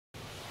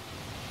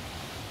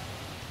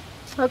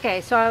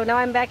Okay, so now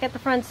I'm back at the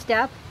front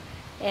step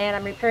and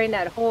I'm repairing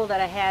that hole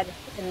that I had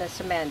in the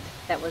cement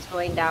that was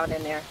going down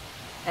in there.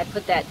 I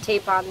put that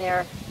tape on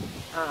there.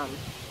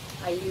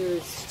 I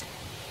used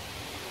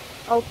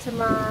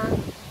Ultima,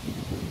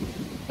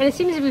 and it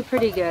seems to be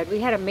pretty good. We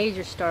had a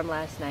major storm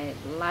last night,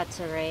 lots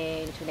of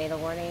rain, tornado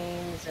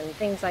warnings, and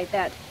things like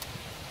that.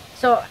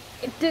 So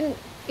it didn't.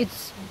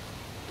 It's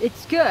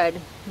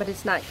good, but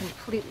it's not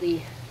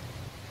completely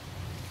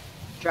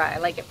dry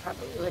like it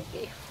probably would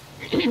be.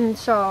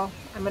 So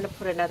I'm going to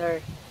put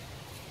another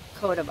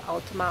coat of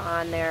Ultima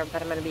on there,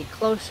 but I'm going to be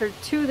closer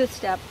to the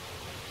step,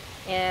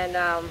 and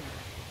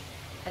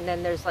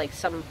then there's like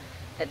some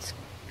that's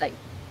like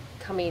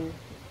coming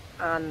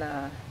on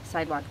the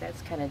sidewalk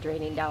that's kind of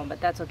draining down, but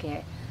that's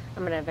okay.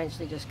 I'm going to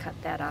eventually just cut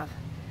that off,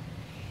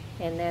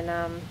 and then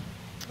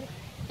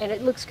and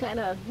it looks kind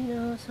of, you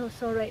know,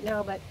 so right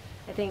now, but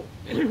I think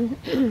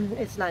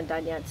it's not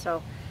done yet.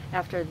 So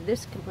after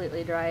this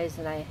completely dries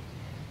and I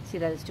see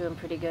that it's doing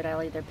pretty good,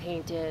 I'll either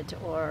paint it,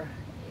 or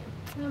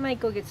I might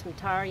go get some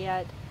tar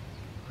yet,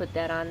 put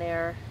that on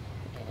there,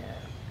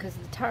 because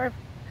the tar,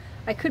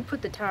 I could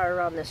put the tar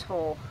around this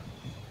whole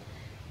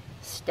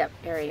step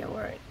area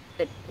where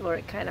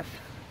it kind of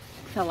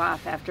fell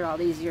off after all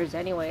these years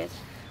anyways.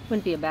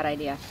 Wouldn't be a bad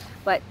idea.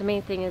 But the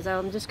main thing is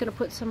I'm just going to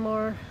put some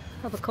more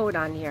of a coat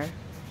on here.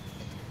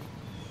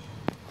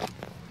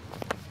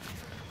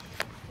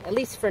 At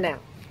least for now.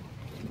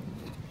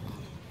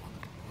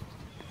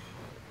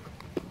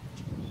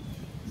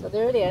 So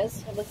there it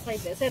is. It looks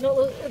like this.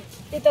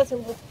 It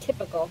doesn't look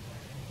typical,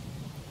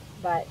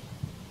 but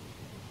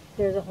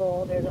there's a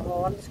hole, there's a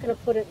hole. I'm just going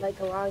to put it like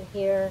along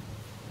here,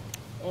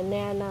 and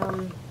then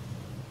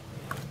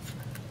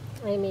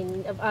I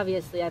mean,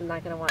 obviously I'm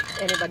not going to want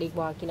anybody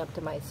walking up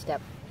to my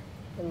step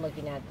and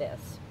looking at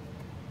this.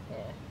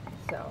 Yeah.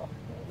 So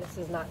this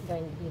is not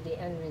going to be the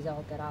end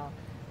result at all.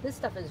 This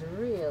stuff is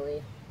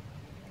really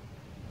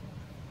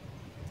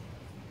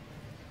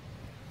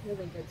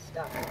good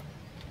stuff.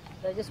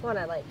 So I just want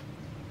to like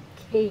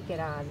cake it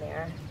on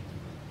there.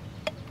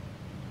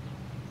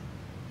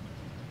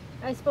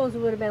 I suppose it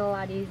would have been a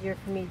lot easier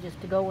for me just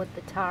to go with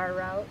the tar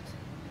route,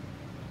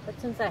 but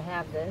since I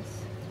have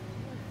this,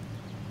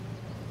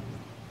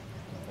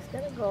 it's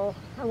gonna go.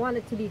 I want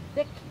it to be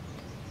thick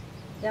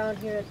down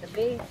here at the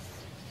base,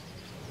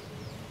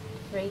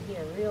 right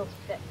here, real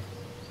thick.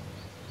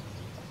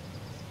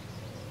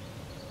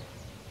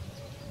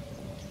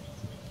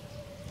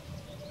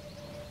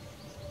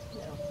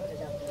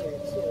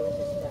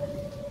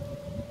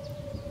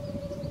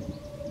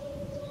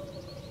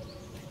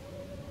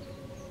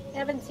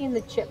 I haven't seen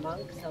the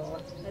chipmunk,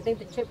 so I think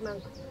the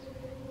chipmunk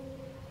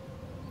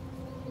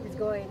is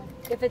going,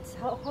 if its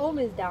home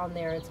is down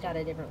there, it's got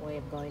a different way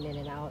of going in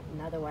and out,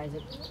 and otherwise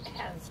it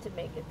has to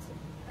make it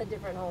a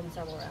different home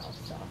somewhere else.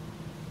 So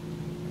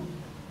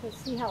let's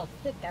see how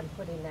thick I'm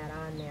putting that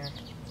on there.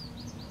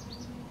 Just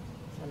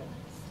gonna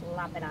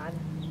slap it on,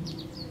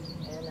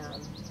 and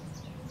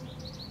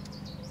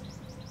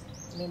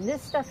I mean,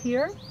 this stuff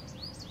here,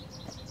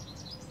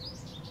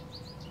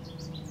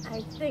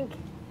 I think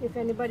if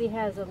anybody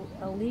has a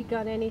leak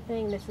on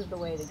anything, this is the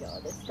way to go.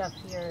 This stuff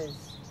here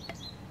is,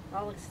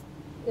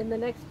 in the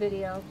next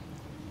video,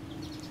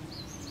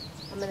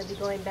 I'm going to be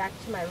going back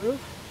to my roof,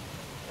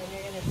 and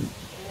I'm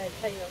going to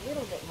tell you a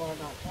little bit more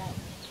about that.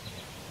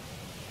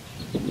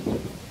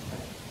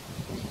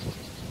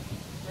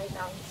 Right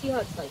now, you see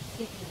how it's like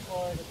seeping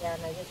forward again.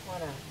 I just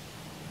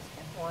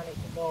want it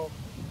to go.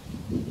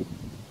 You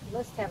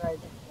must have a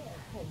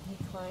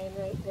decline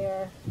right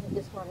there. I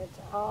just want it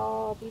to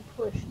all be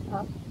pushed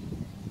up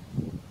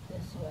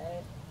this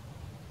way.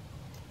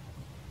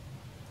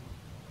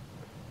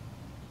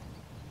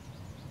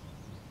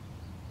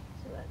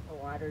 So that the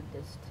water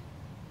just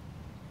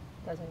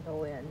doesn't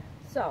go in.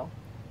 So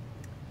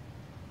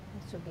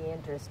this will be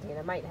interesting.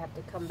 I might have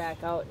to come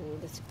back out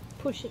and just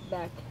push it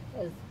back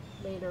as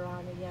later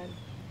on again.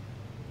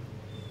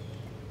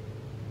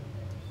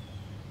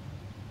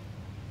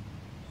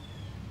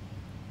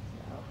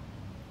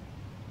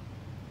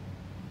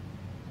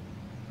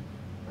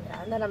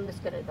 And then I'm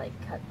just going to like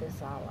cut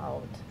this all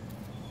out.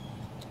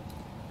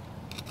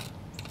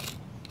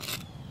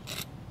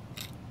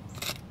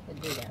 I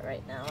do that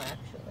right now,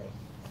 actually.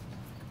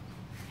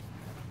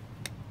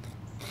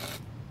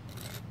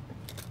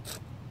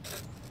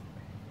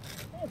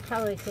 It'll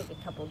probably take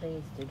a couple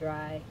days to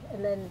dry,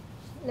 and then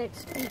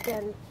next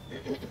weekend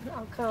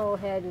I'll go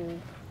ahead and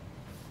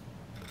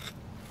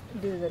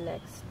do the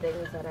next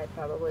things that I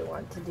probably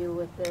want to do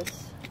with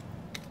this.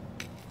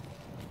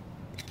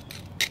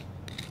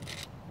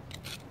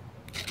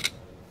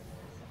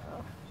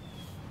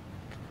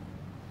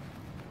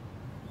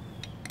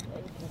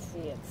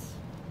 It's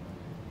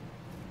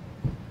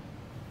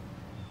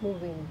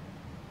moving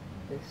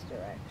this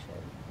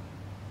direction.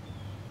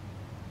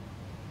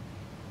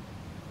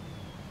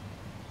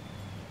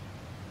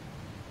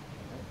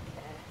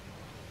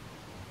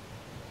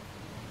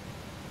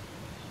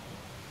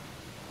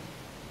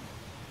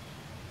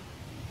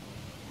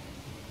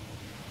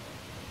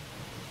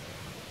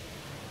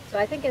 Okay. So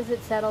I think as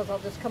it settles, I'll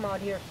just come out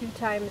here a few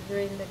times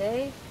during the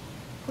day,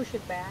 push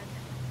it back,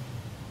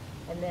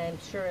 and then I'm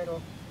sure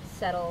it'll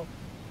settle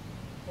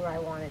where I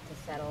want it to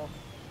settle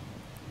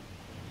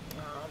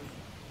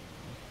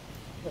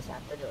this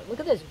afternoon. Look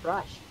at this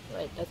brush.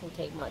 Right, it doesn't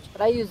take much,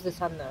 but I use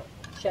this on the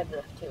shed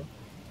roof too,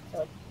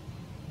 so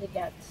it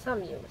got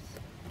some use.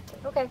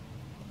 Okay,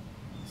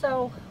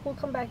 so we'll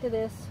come back to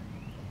this.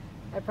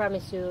 I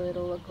promise you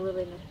it'll look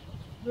really,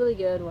 really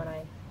good when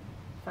I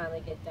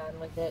finally get done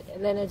with it.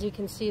 And then as you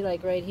can see,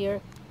 like right here,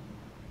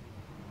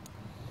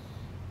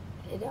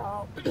 it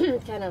all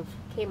kind of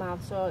came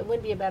off, so it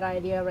wouldn't be a bad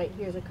idea. Right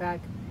here's a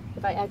crack.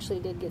 If I actually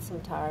did get some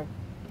tar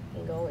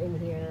and go in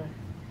here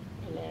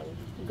and then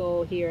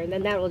go here, and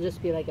then that will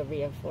just be like a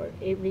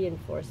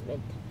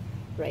reinforcement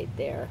right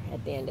there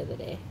at the end of the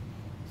day.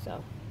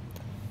 So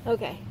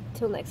okay,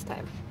 till next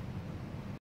time.